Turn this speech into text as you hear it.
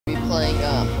playing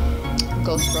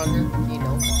Ghost Runner, you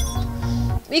know,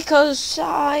 because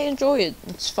I enjoy it.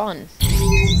 It's fun.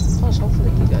 Plus, hopefully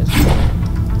you guys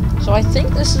do. So I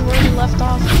think this is where we left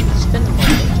off. It's been a month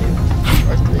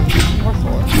or 2, or 3, or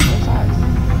 4, or 5.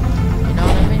 You know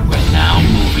what I mean? We're now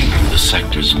moving through the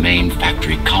sector's main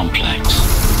factory complex.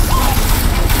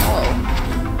 Oh.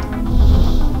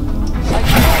 It's like I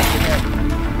like it.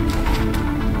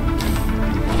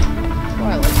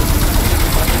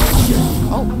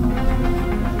 Oh.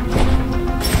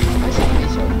 I should be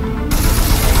so.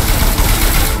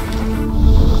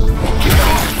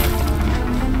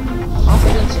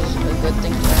 Confidence is a good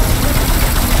thing to have.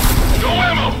 No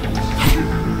ammo!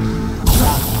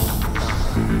 No.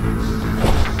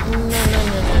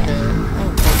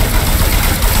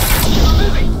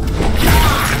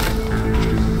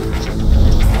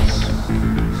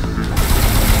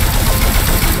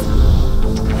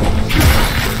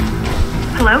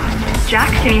 Hello?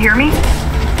 Jack, can you hear me?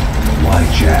 Why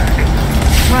Jack?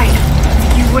 Right.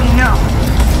 You wouldn't know.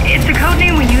 It's a code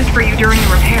name we used for you during the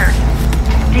repairs.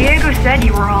 Diego said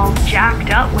you were all jacked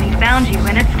up when he found you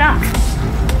and it stuck.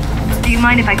 Do you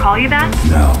mind if I call you that?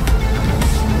 No.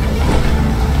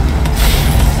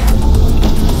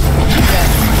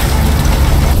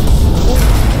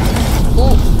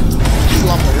 Ooh.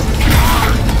 Slumber.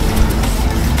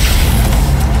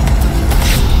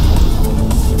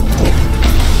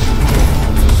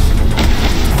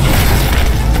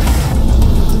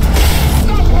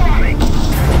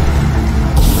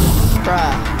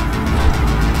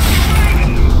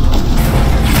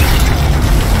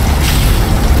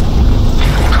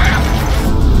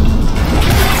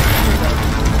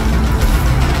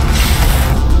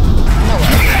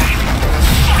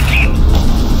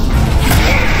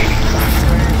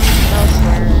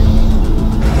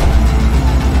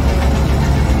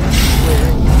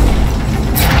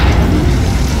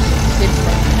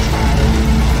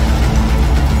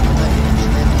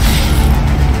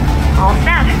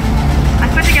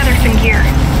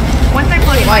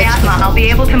 I'll be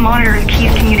able to monitor the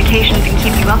key's communications and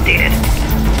keep you updated.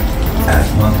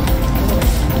 Atma?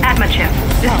 Atma chip,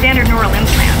 the standard neural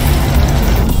implant.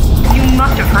 You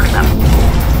must have heard of them.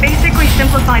 Basically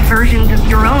simplified versions of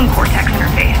your own Cortex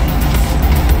interface.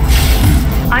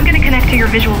 I'm gonna connect to your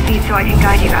visual feed so I can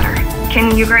guide you better.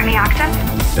 Can you grant me access?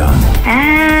 Done.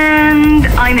 And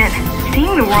I'm in.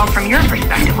 Seeing the world from your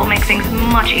perspective will make things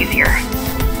much easier.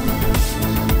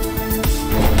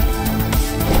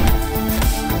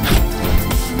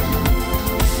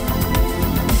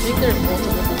 There's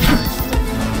multiple designs.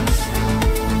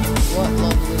 What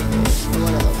lovely news. What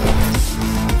a lovely news.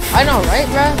 I know, right,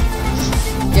 bruh?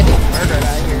 Getting murdered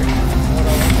out here. What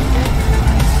a lovely day.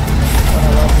 What a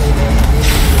lovely day.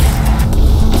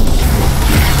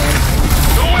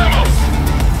 No ammo!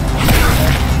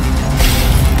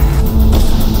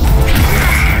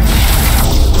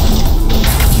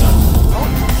 Oh,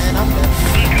 and I'm dead.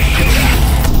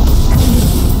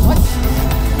 What?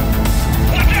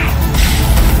 Watch out!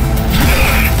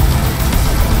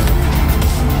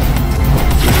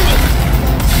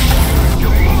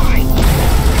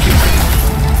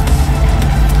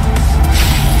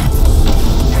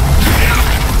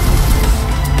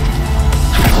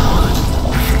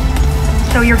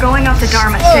 So you're going up the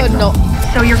Dharma signal.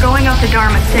 No. So you're going up the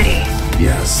Dharma City.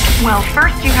 Yes. Well,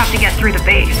 first you have to get through the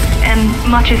base, and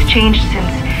much has changed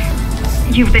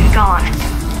since you've been gone.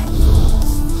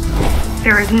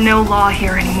 There is no law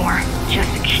here anymore.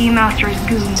 Just Keymaster's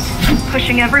goons,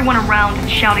 pushing everyone around and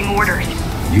shouting orders.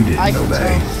 You didn't I can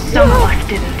obey. Some of us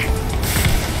didn't.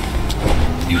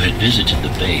 You had visited the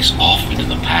base often in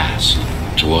the past.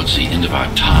 Towards the end of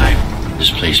our time, this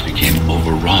place became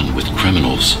overrun with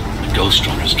criminals. The Ghost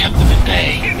Runners kept them at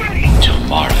bay until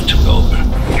Mara took over.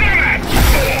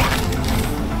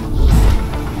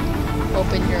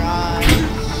 Open your eyes.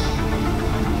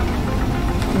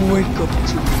 Wake up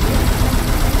to me.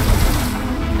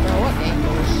 Now what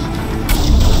angles?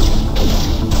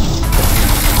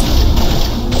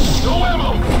 No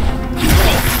ammo!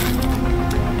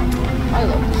 I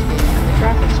love this game. The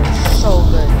graphics are so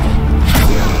good.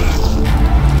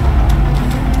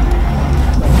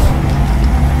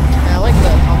 And I like the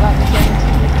combat mechanics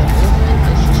and the movement.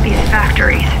 It's just These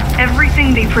factories,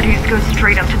 everything they produce goes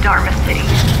straight up to Dharma City.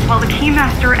 While the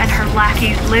Keymaster and her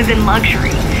lackeys live in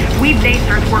luxury, we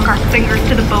basers work our fingers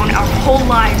to the bone our whole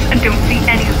lives and don't see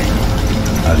any of it.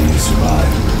 How do you survive?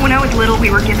 When I was little, we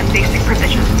were given basic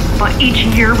provisions, but each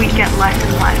year we'd get less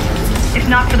and less. If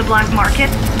not for the black market,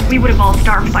 we would have all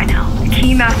starved by now. The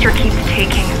Keymaster keeps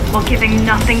taking, while giving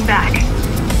nothing back.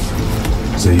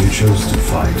 So you chose to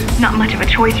fight. Not much of a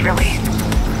choice, really.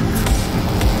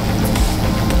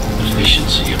 The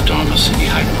efficiency of Dharma City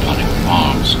hydroponic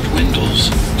farms dwindles,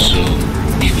 soon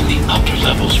even the upper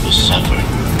levels will suffer,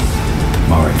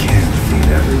 Mara can't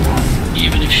feed everyone.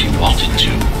 even if she wanted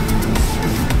to.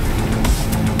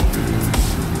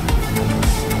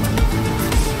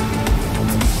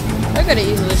 I could have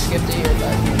easily skipped it here,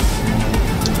 but I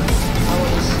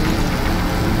want to see.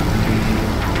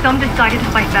 Some decided to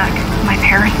fight back. My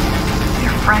parents,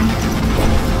 their friends.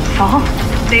 Saul?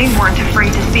 They weren't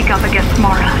afraid to speak up against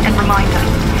Mara and remind us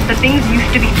that things used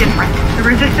to be different. The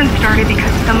resistance started because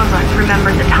some of us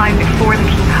remembered the time before the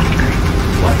Keymaster.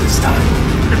 What this time?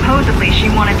 Supposedly,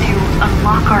 she wanted to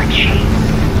unlock our chains,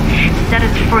 set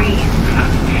us free.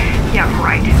 Yeah,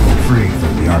 right. Free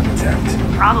from the architect.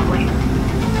 Probably.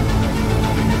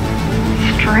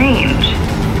 Strange.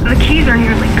 The keys are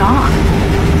nearly gone.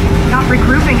 Not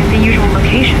regrouping at the usual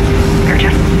location. They're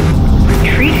just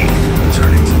retreating.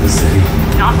 Returning to the city?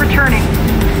 Not returning.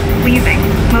 Leaving.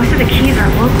 Most of the keys are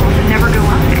locals and never go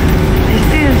up there. This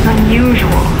is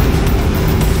unusual.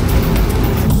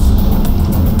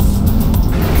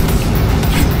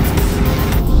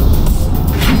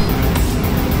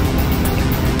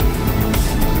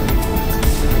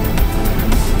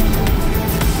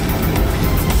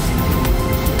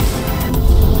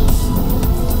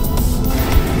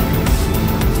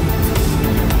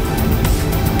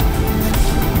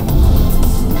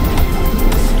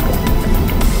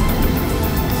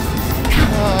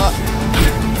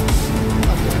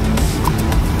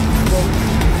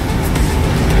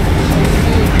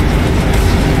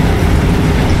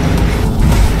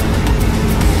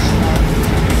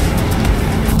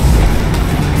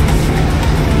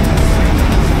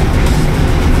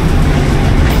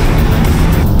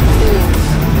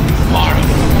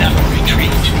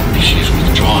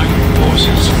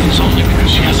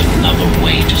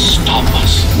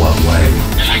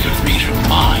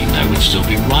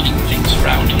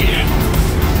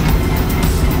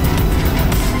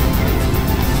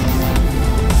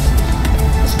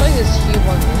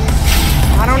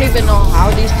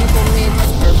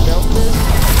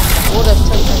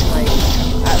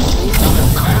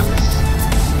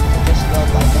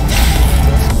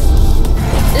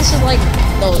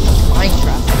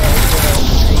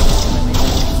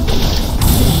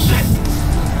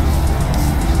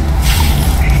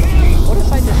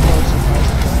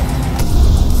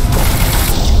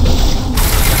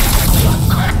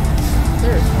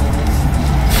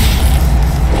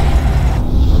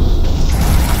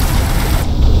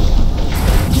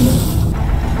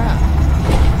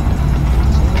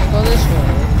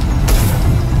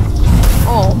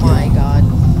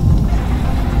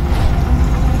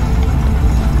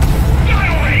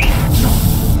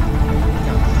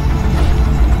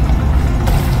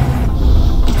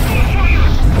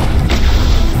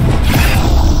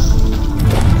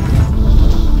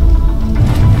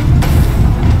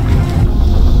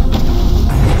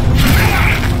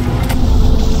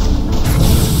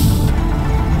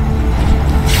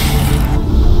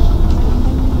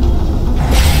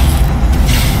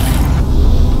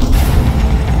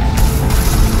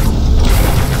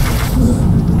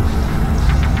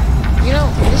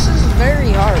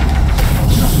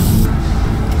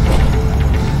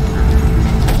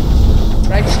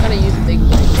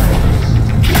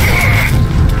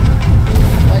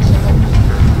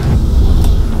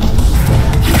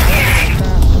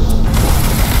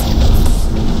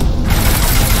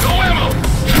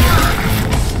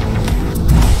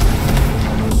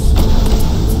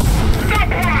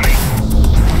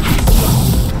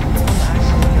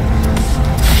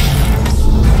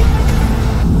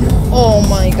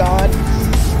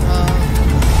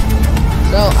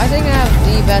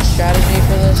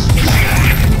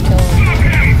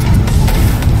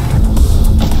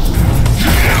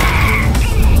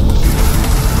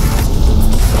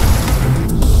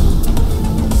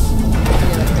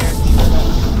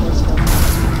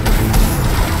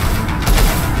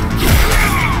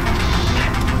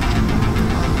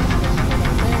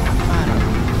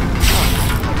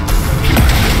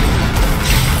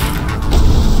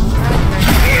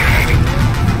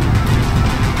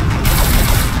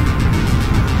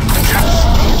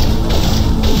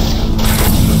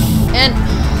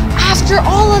 After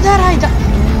all of that, I died.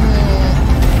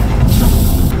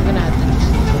 I'm gonna have to do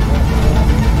something.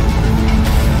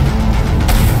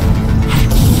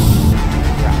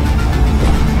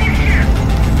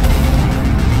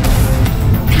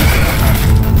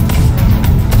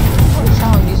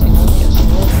 How I'm using only a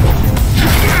sword.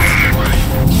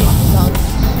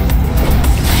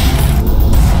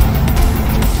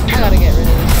 I gotta get rid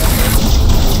of this guy.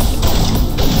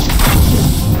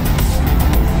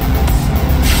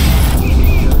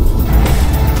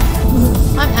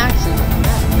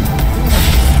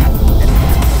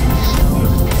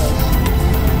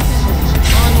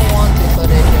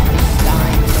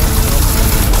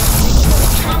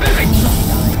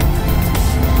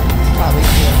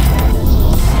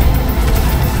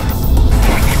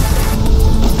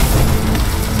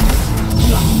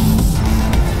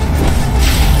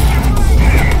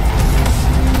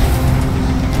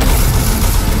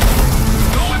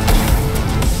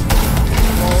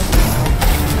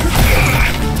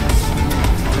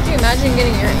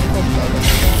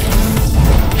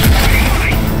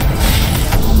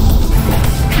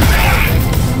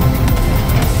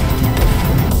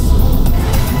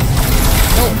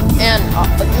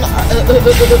 Bro,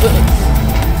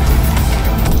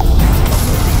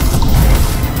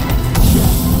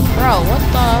 what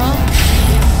the hell?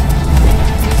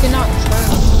 You cannot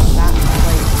turn that,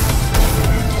 like,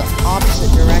 the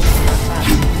opposite direction that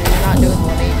fast. You're not doing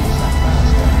 180s that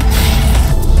fast.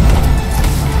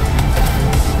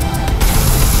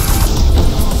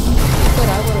 Good,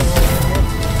 I would've rolled it.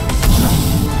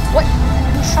 What?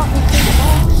 You shot me through the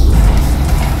box?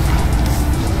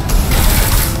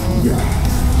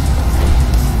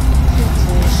 You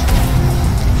fools.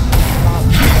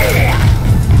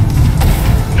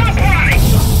 Stop running!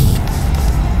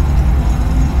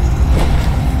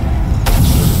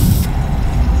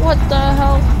 What the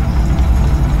hell?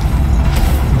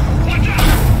 Watch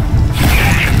out!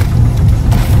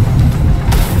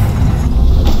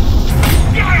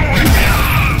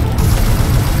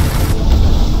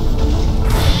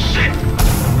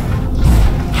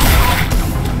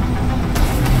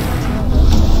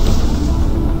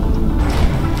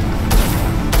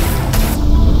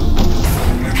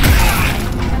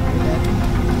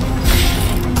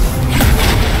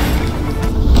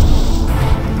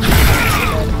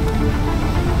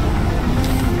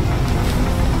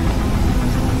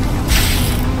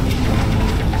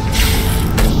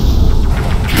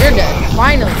 You're dead.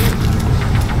 Finally.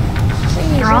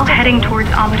 They're all heading towards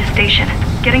Amida Station.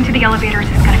 Getting to the elevators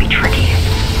is gonna be tricky.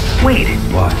 Wait,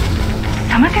 What?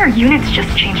 some of their units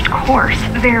just changed course.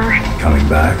 They're Coming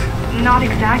back? not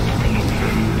exactly.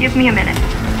 Give me a minute.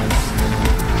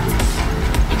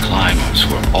 The climbers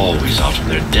were always out of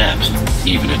their depth,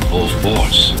 even at full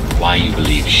force. Why you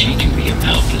believe she can be of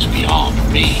help is beyond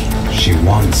me. She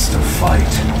wants to fight.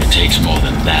 It takes more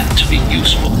than that to be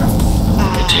useful.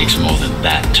 It takes more than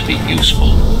that to be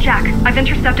useful. Jack, I've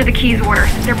intercepted the Key's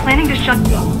orders. They're planning to shut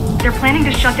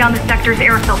down the sector's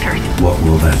air filters. What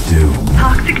will that do?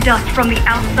 Toxic dust from the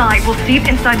outside will seep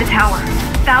inside the tower.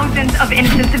 Thousands of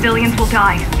innocent civilians will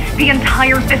die. The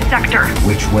entire fifth sector.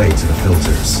 Which way to the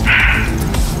filters?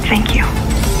 Thank you.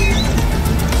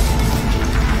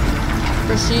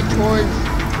 Proceed towards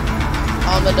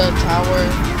Amida Tower.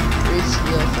 Reach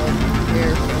the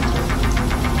air filter.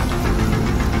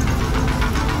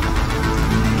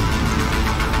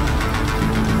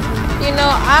 You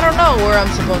know, I don't know where I'm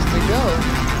supposed to go.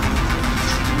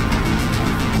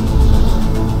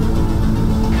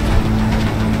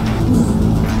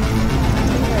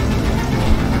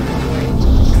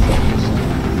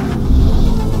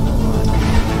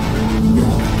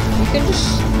 You can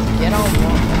just get on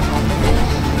top of this.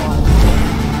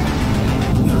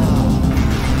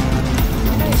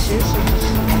 Can I seriously just...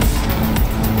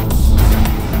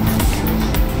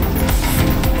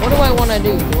 What do I want to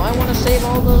do? Do I want to save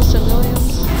all those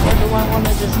civilians? Or do I want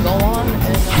to just go on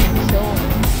and kill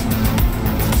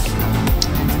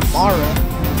Mara?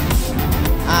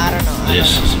 I don't know.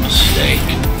 This is a mistake.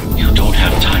 You don't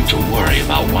have time to worry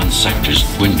about one sector's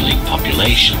dwindling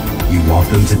population. You want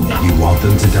them to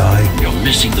die? You're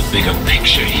missing the bigger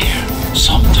picture here.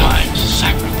 Sometimes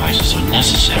sacrifices are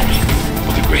necessary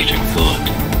for the greater good.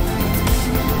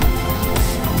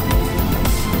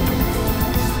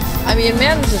 I mean,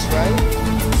 man's is right.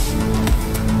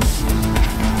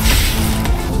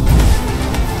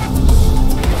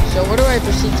 So where do I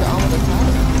proceed to Amida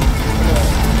Tower?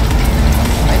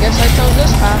 I guess I chose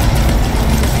this path.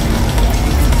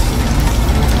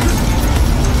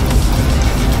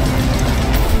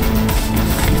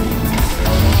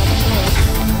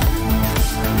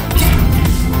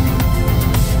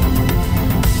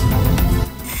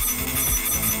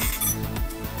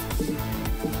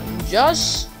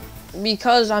 Just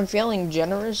because I'm feeling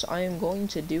generous, I am going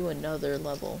to do another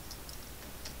level.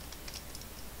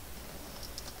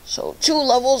 So 2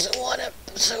 levels in 1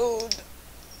 episode.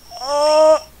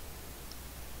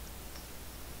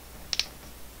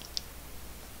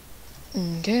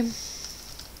 Okay.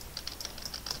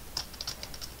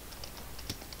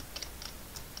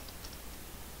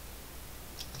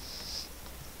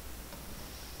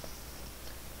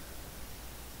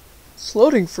 It's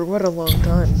loading for what a long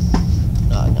time.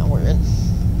 Now we're in.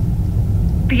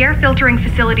 The air filtering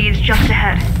facility is just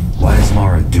ahead. Why is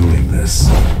Mara doing this?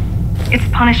 It's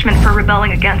punishment for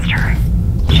rebelling against her.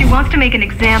 She wants to make an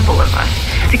example of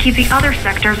us, to keep the other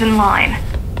sectors in line.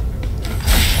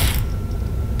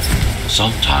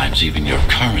 Sometimes even your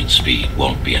current speed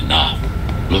won't be enough.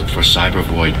 Look for cyber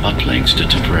void uplinks to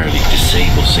temporarily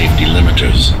disable safety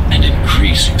limiters and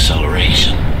increase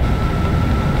acceleration.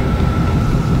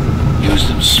 Use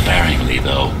them sparingly,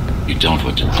 though. You don't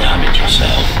want to damage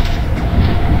yourself.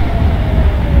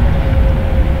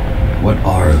 What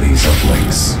are these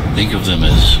uplinks? Think of them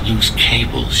as loose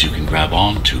cables you can grab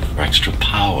onto for extra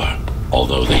power.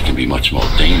 although they can be much more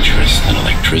dangerous than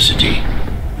electricity.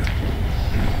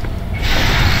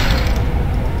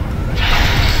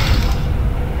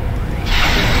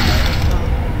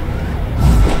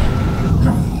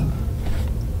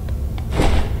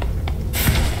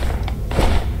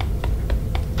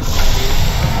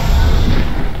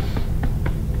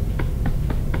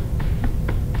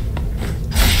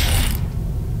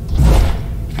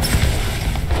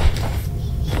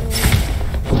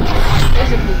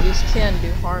 Can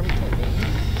do harm to me.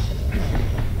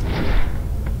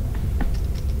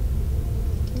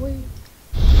 Wait.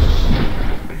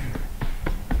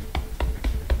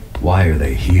 Why are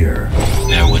they here?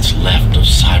 They're what's left of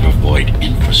Cyber Void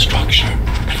infrastructure.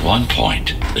 At one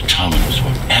point, the terminals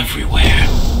were everywhere.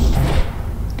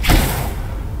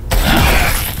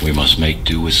 Now, we must make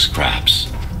do with scraps.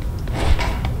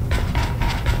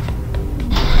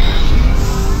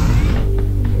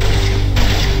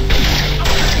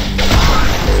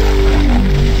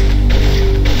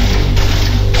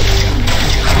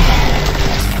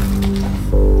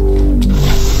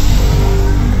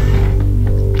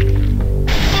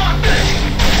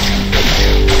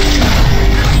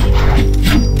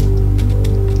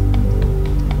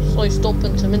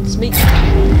 Open to mincemeat.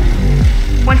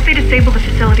 Once they disable the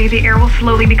facility, the air will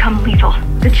slowly become lethal.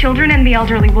 The children and the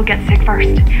elderly will get sick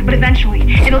first, but eventually,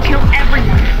 it'll kill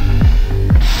everyone.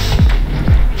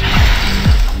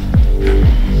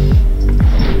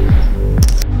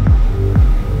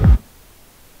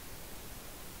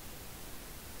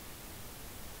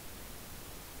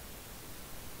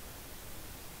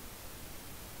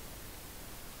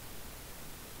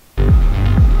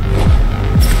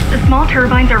 Small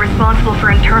turbines are responsible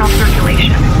for internal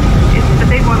circulation. It's the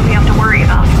big one we have to worry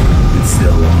about. It's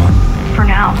still on? For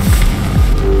now.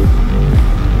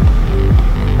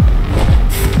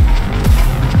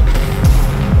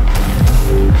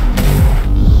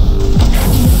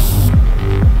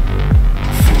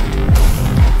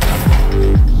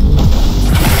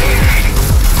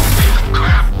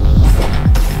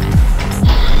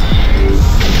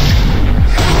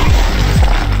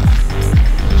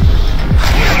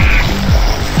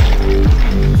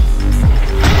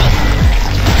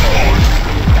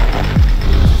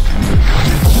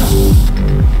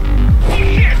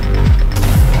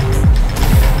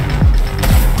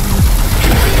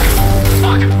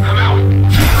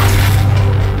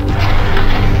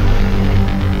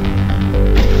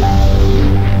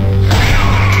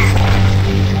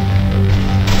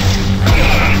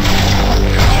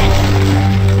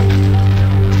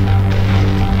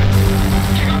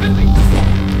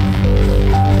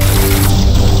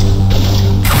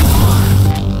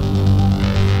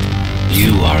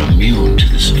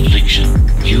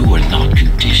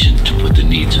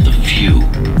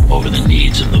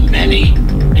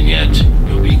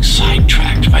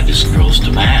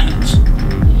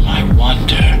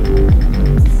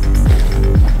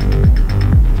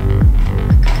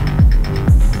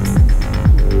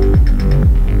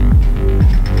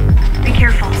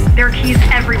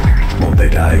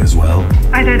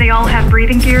 Either they all have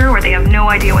breathing gear, or they have no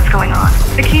idea what's going on.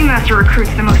 The Keymaster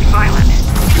recruits the most violent,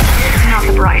 not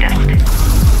the brightest.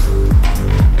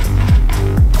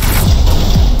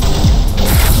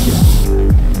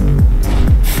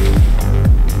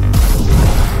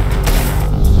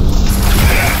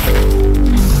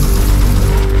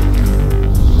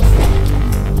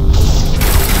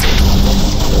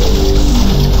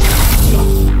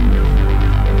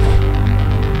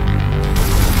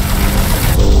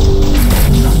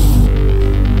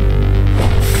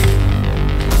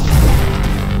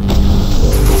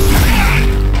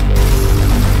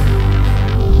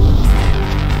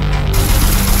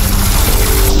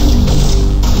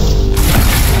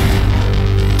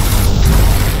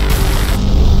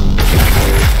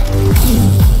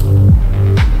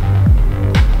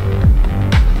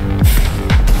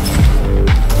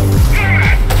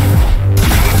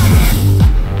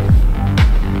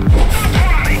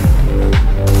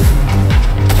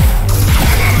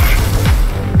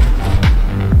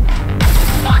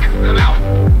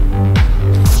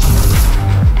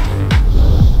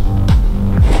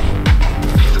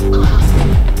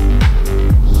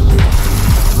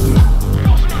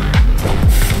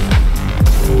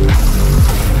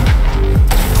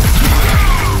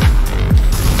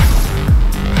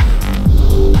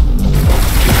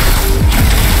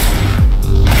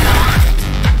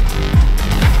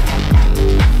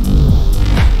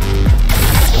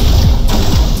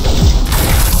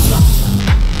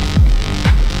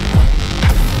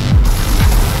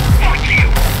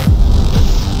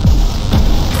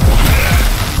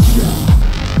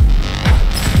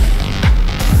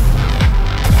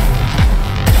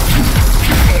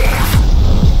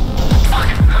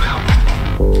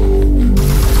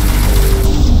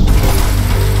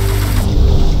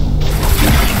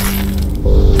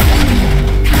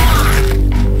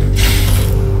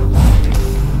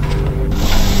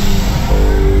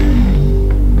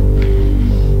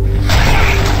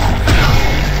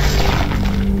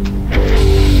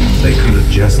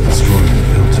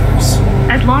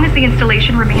 the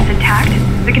installation remains intact,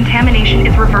 the contamination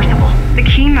is reversible. The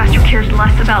Keymaster cares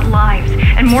less about lives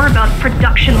and more about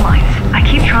production lines. I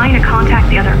keep trying to contact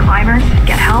the other climbers,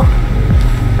 get help.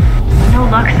 No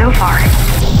luck so far.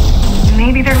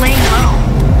 Maybe they're laying low.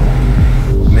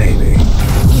 Maybe.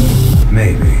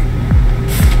 Maybe.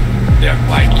 They're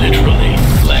quite literally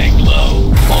laying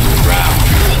low on the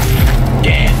ground,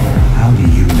 dead. How do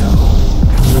you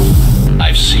know?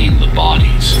 I've seen the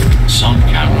bodies. Some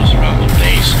cameras around the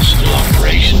base are still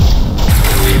operational.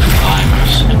 The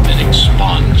climbers have been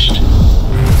expunged.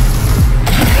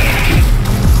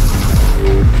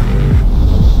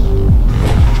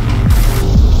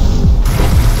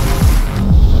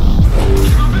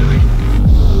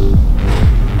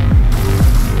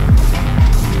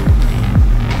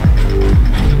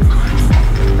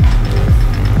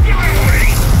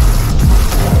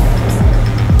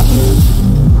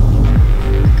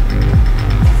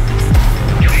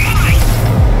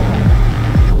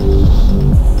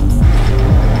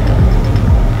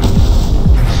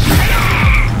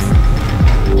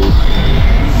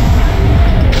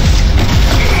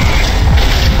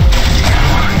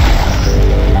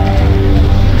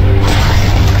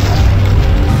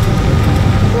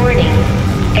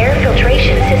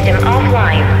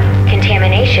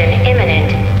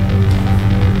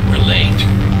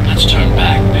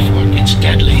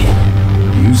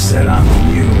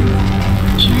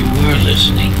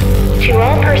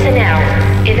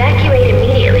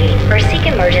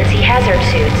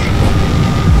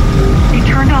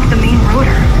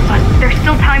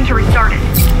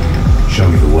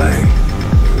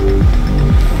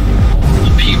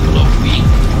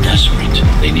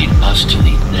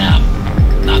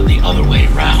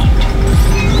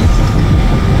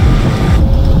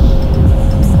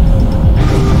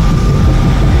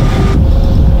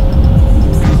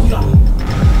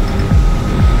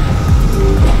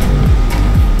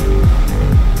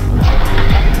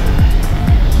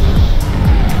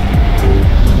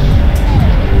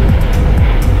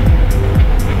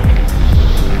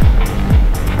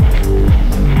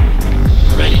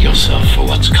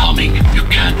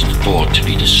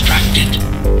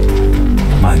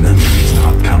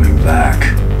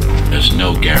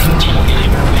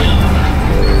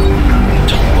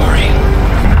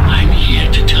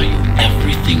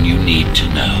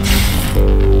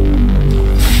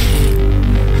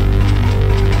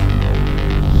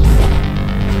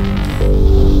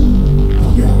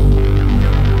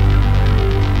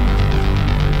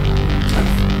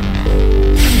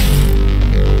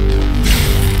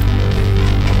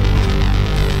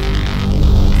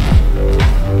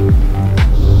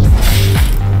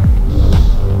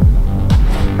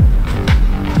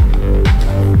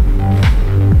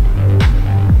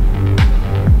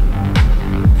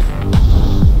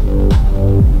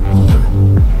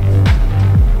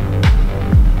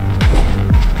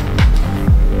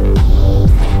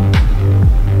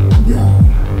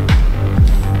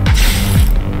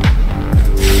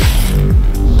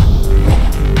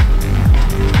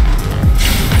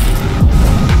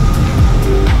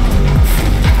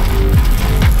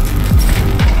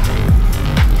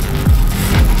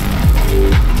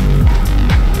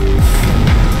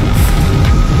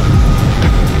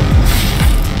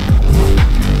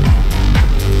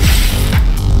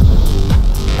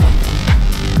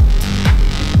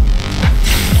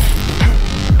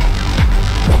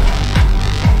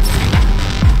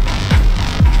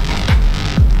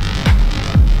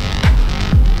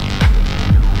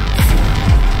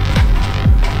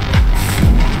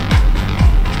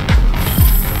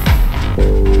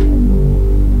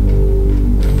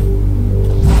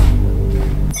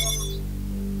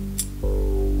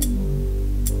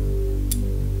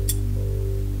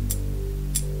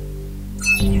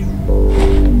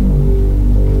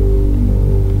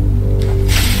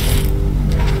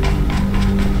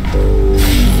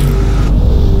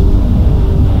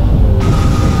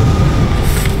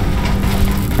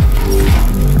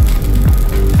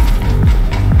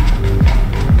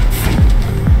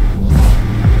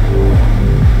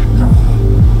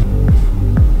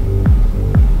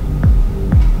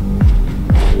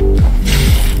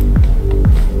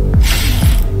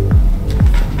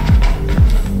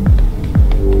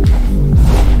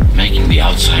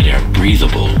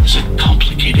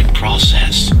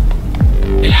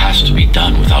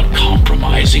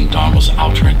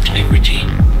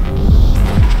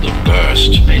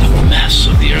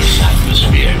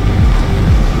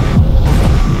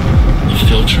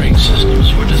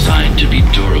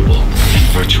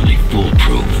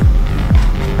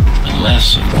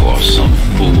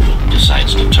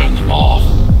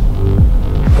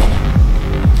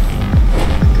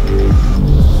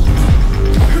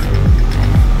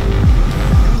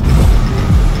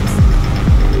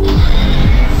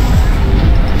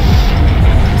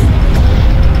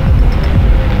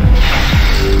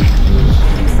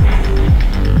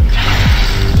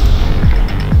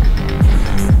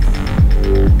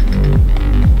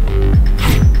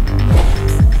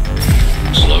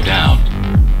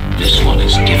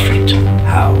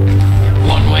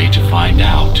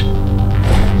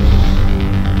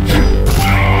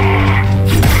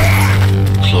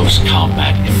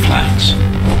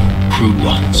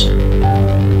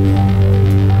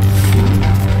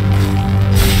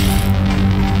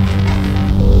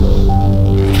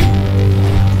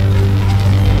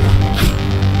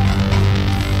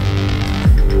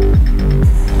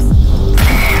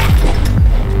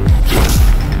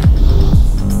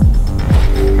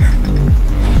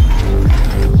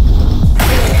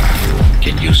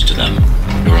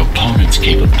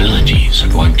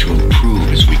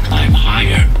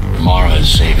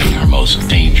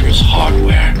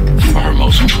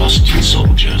 trusted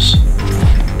soldiers.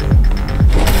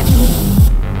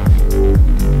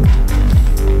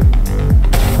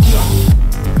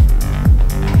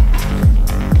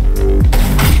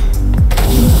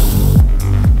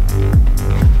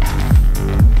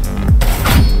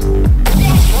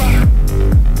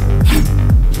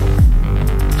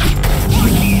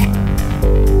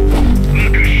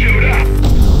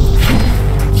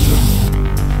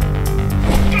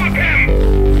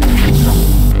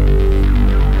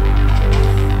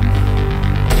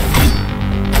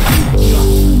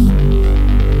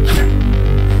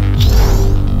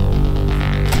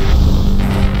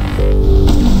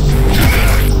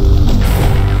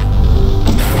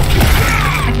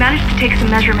 Take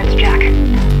some measurements, Jack.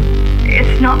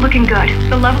 It's not looking good.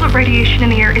 The level of radiation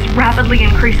in the air is rapidly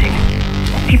increasing.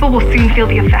 People will soon feel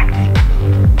the effects.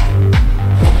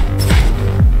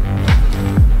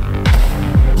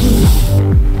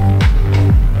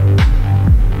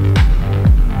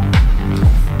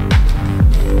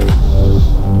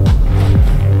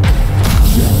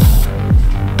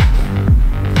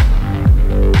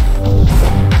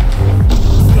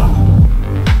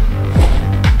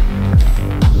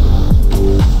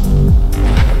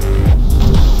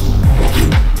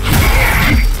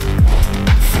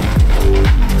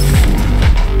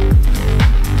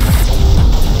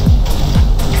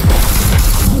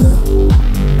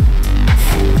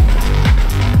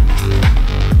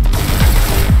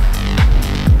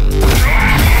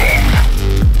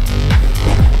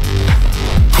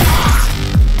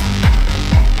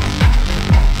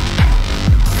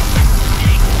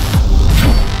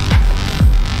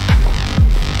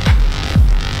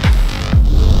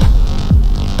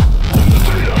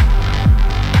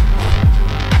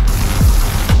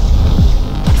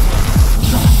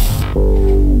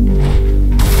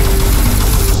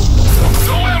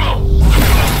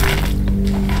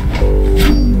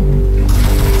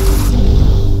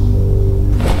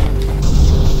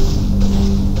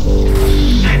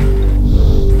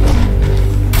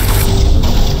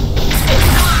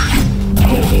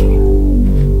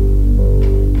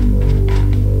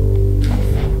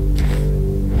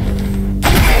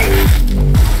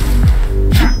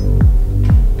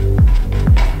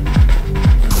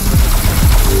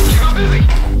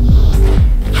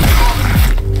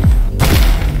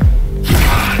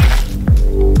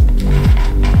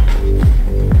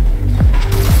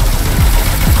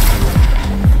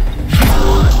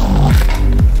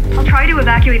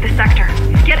 Evacuate the sector.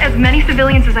 Get as many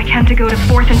civilians as I can to go to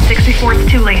 4th and 6th before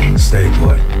it's too late. Stay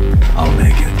put. I'll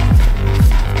make it.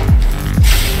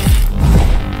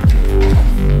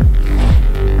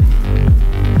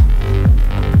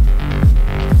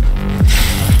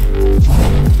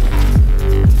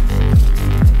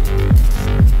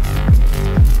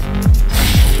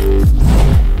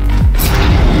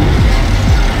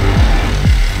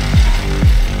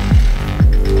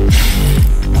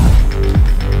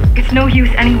 No use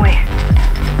anyway.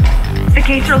 The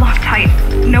gates are locked tight.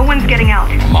 No one's getting out.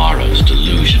 Mara's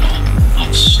delusional,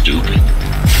 not stupid.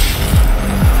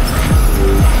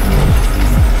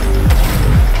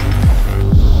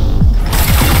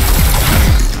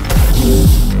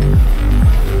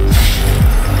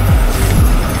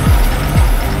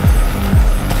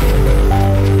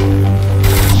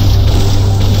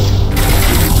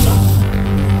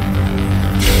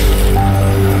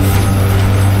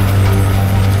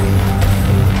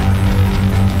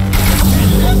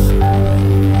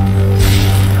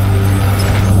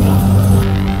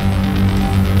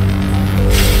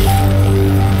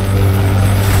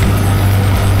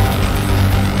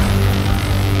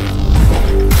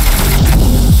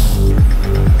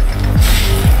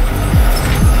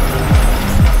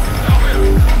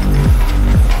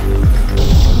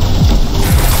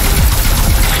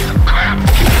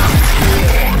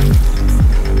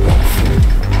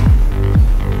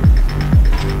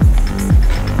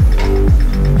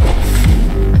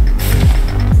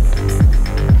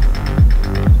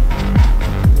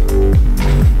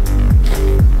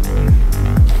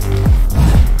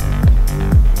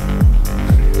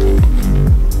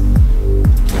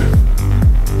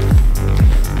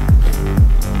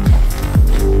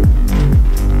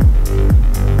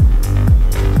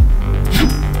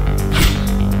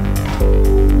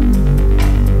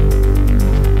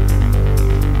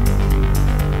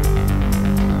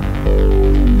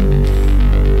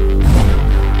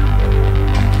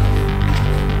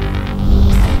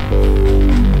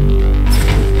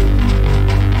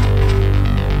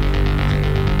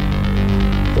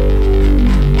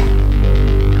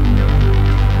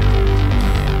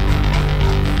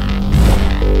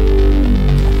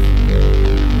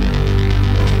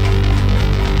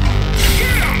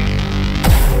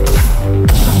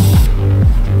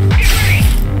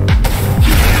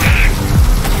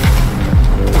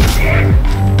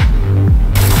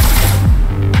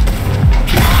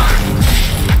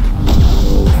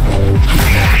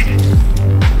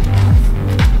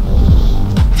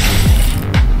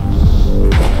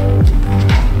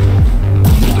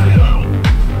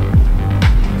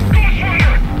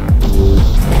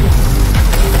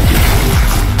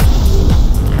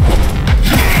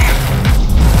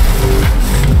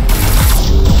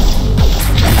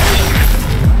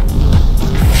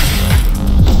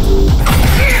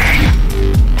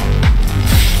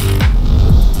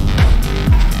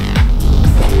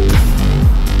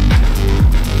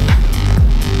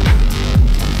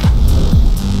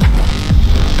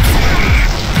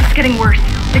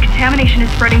 radiation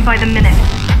is spreading by the minute.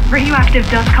 Radioactive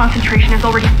dust concentration is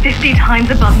already 50 times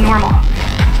above normal.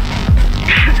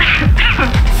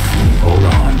 Hold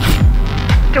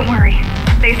on. Don't worry.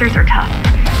 Phasers are tough.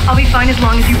 I'll be fine as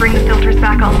long as you bring the filters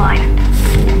back online.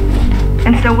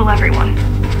 And so will everyone.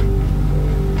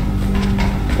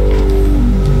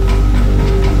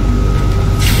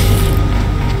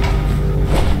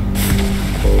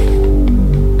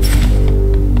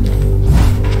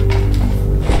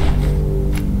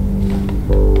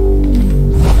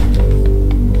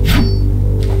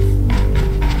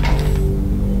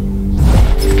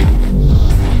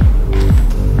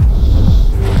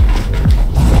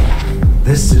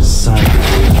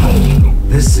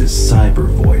 This is cyber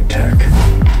void tech.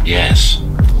 Yes,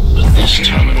 but this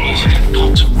terminal is an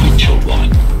inconsequential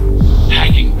one.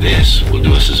 Hacking this will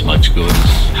do us as much good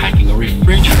as hacking a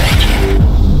refrigerator.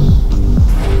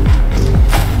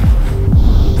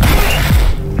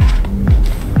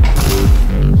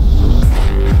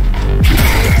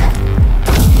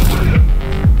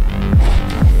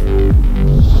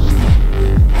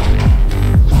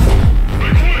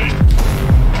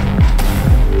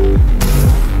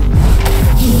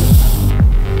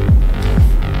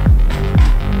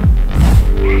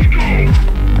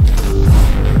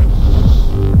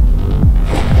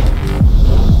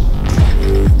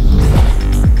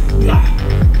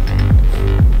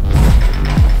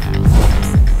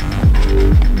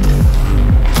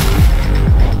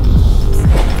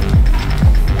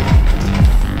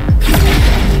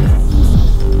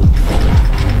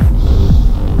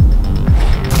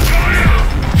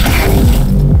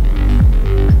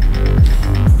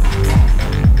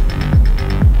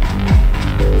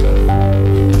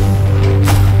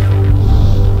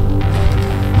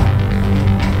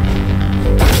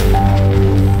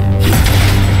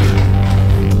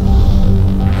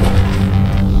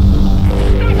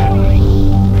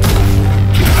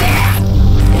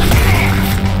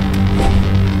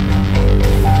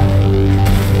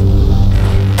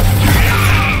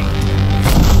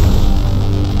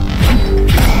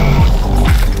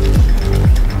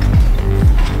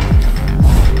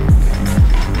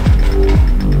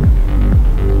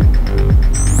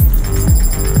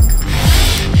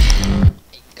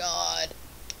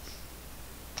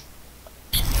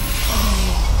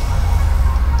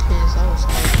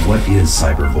 What is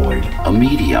cyber void? A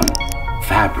medium,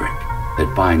 fabric,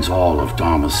 that binds all of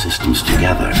Dharma's systems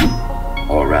together.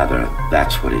 Or rather,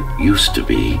 that's what it used to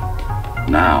be.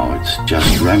 Now it's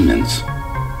just remnants,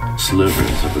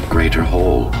 slivers of a greater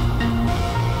whole.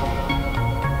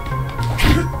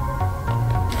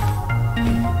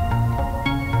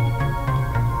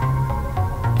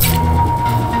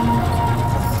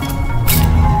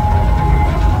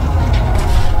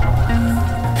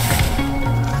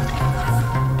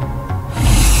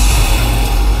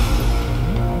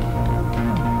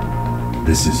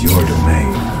 This is your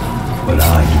domain, but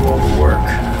I do all the work.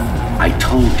 I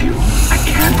told you, I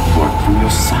can't work from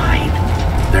your side.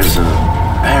 There's a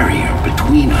barrier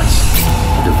between us,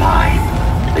 a divide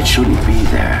that shouldn't be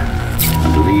there.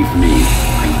 And believe me,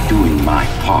 I'm doing my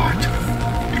part.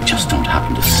 You just don't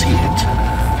happen to see it.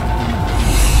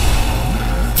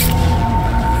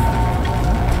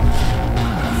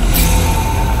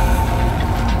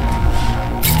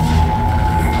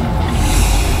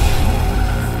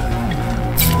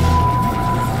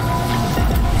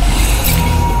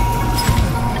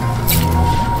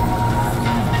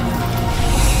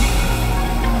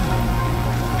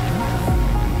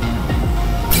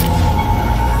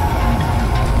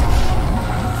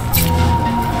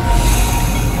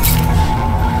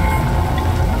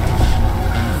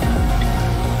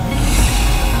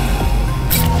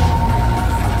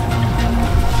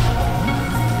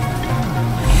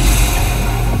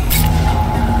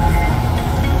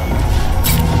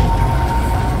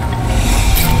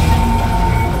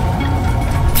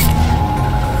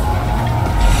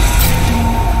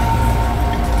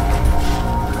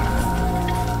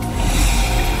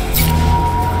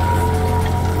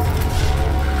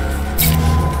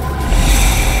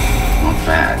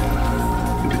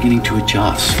 Beginning to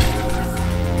adjust.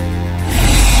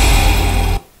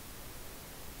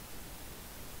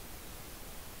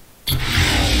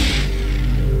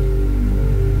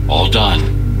 All done.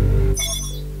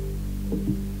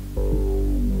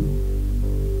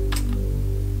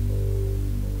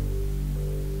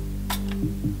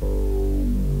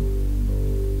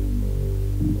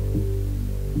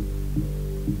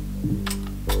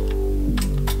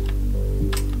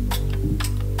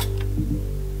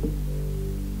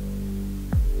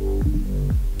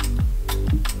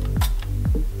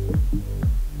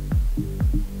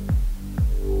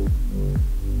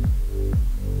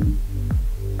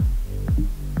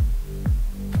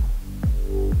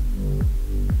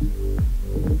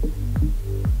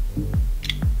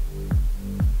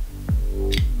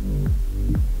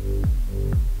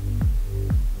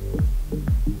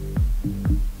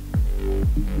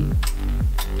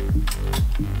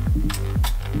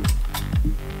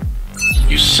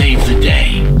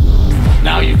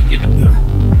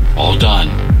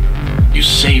 done. You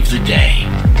saved the day.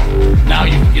 Now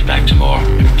you can get back to more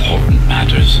important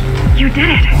matters. You did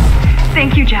it!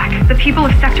 Thank you, Jack. The people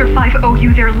of Sector 5 owe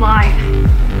you their lives.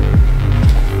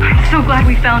 I'm so glad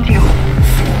we found you.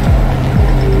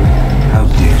 How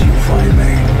did you find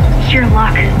me? Sheer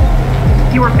luck.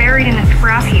 You were buried in a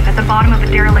scrap heap at the bottom of a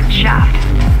derelict shaft.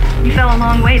 You fell a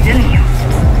long way, didn't you?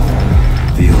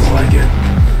 Feels like it.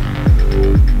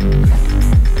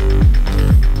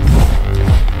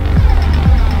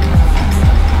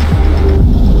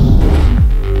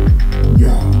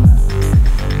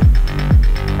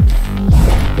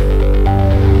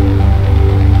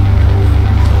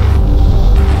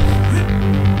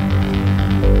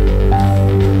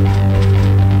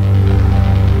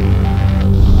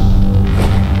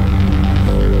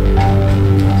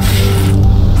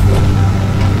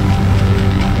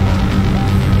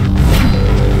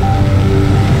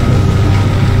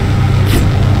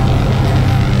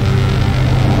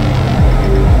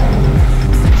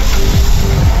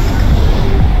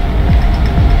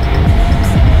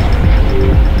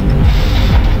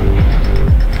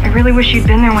 I really wish you'd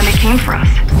been there when they came for us.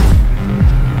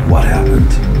 What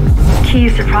happened?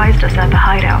 Keys surprised us at the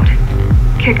hideout.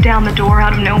 Kicked down the door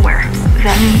out of nowhere.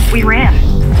 Then we ran.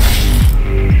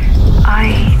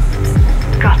 I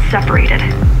got separated.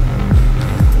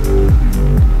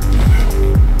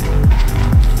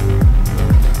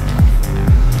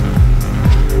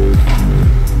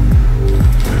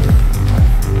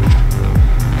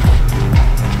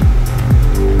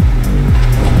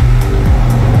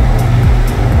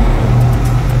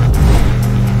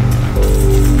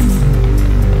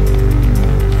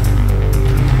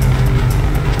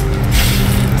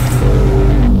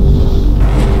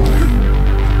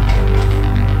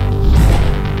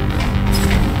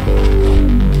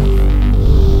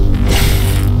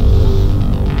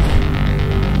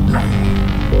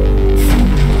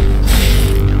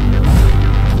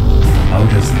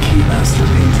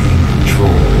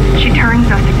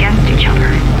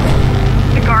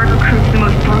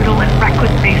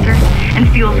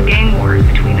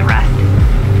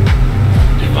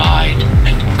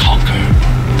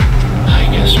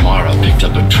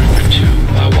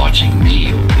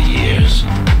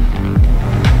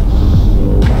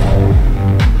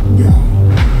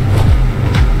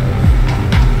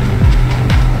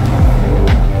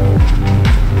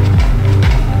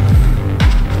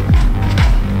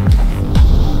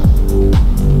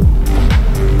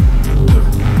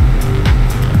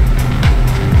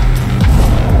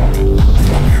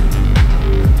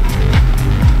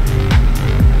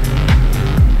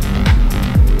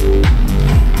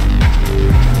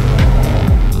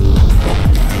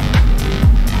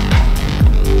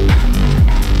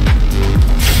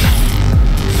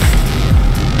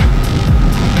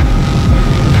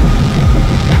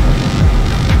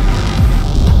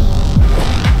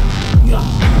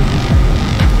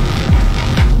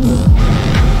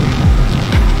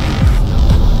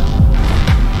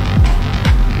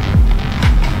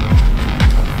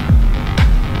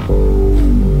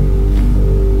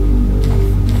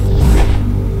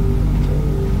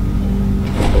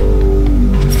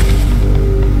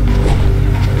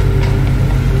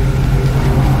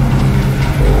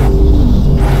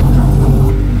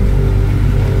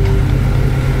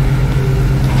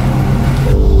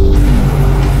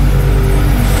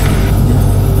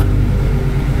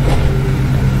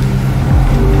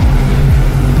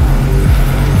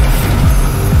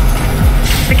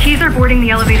 Boarding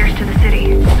the elevators to the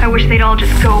city. I wish they'd all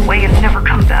just go away and never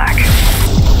come back.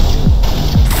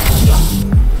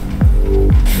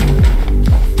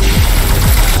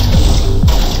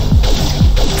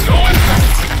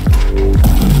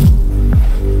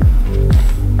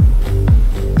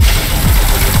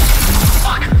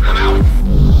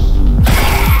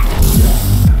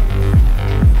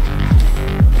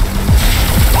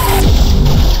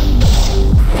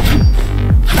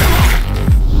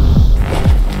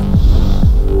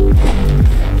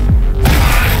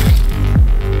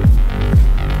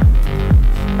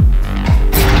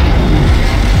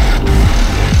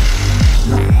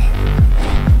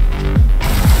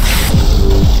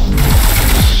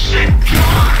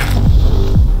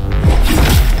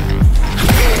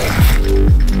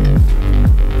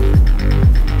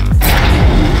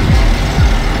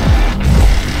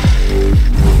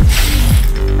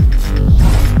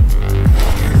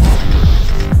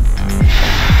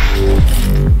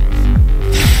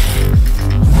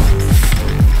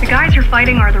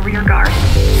 Fighting are the rear guard.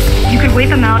 You could wait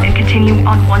them out and continue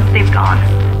on once they've gone.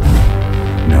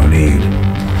 No need.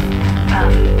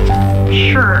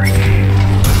 Sure.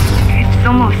 It's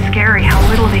almost scary how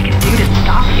little they can do to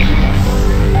stop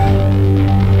you.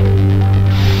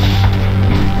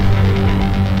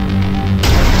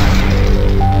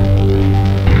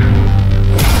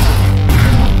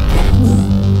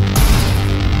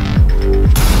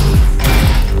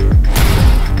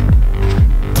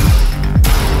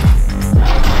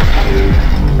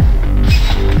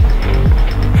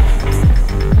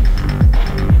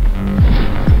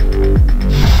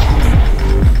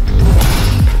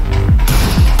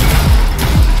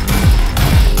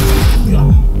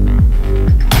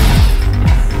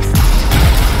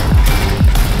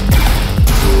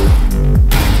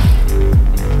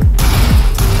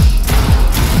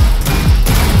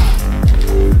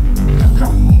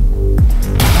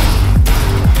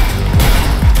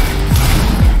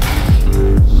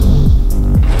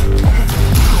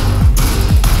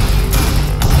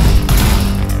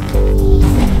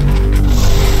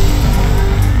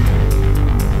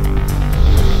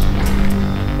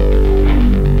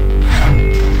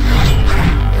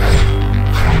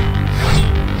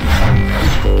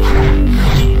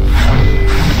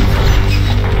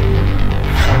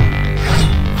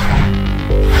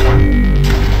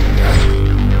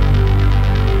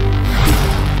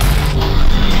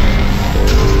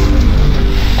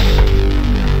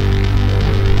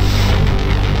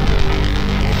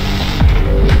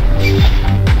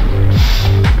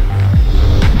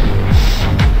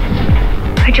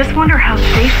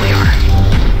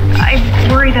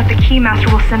 that the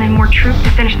Keymaster will send in more troops to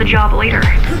finish the job later.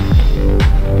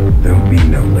 There'll be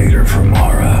no later for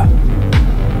Mara.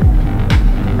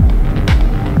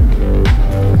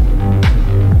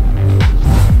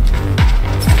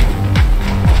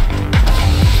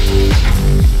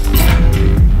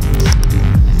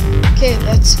 Okay,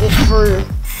 that's it for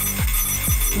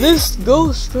this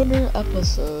Ghost Runner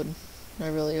episode. I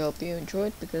really hope you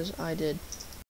enjoyed, because I did.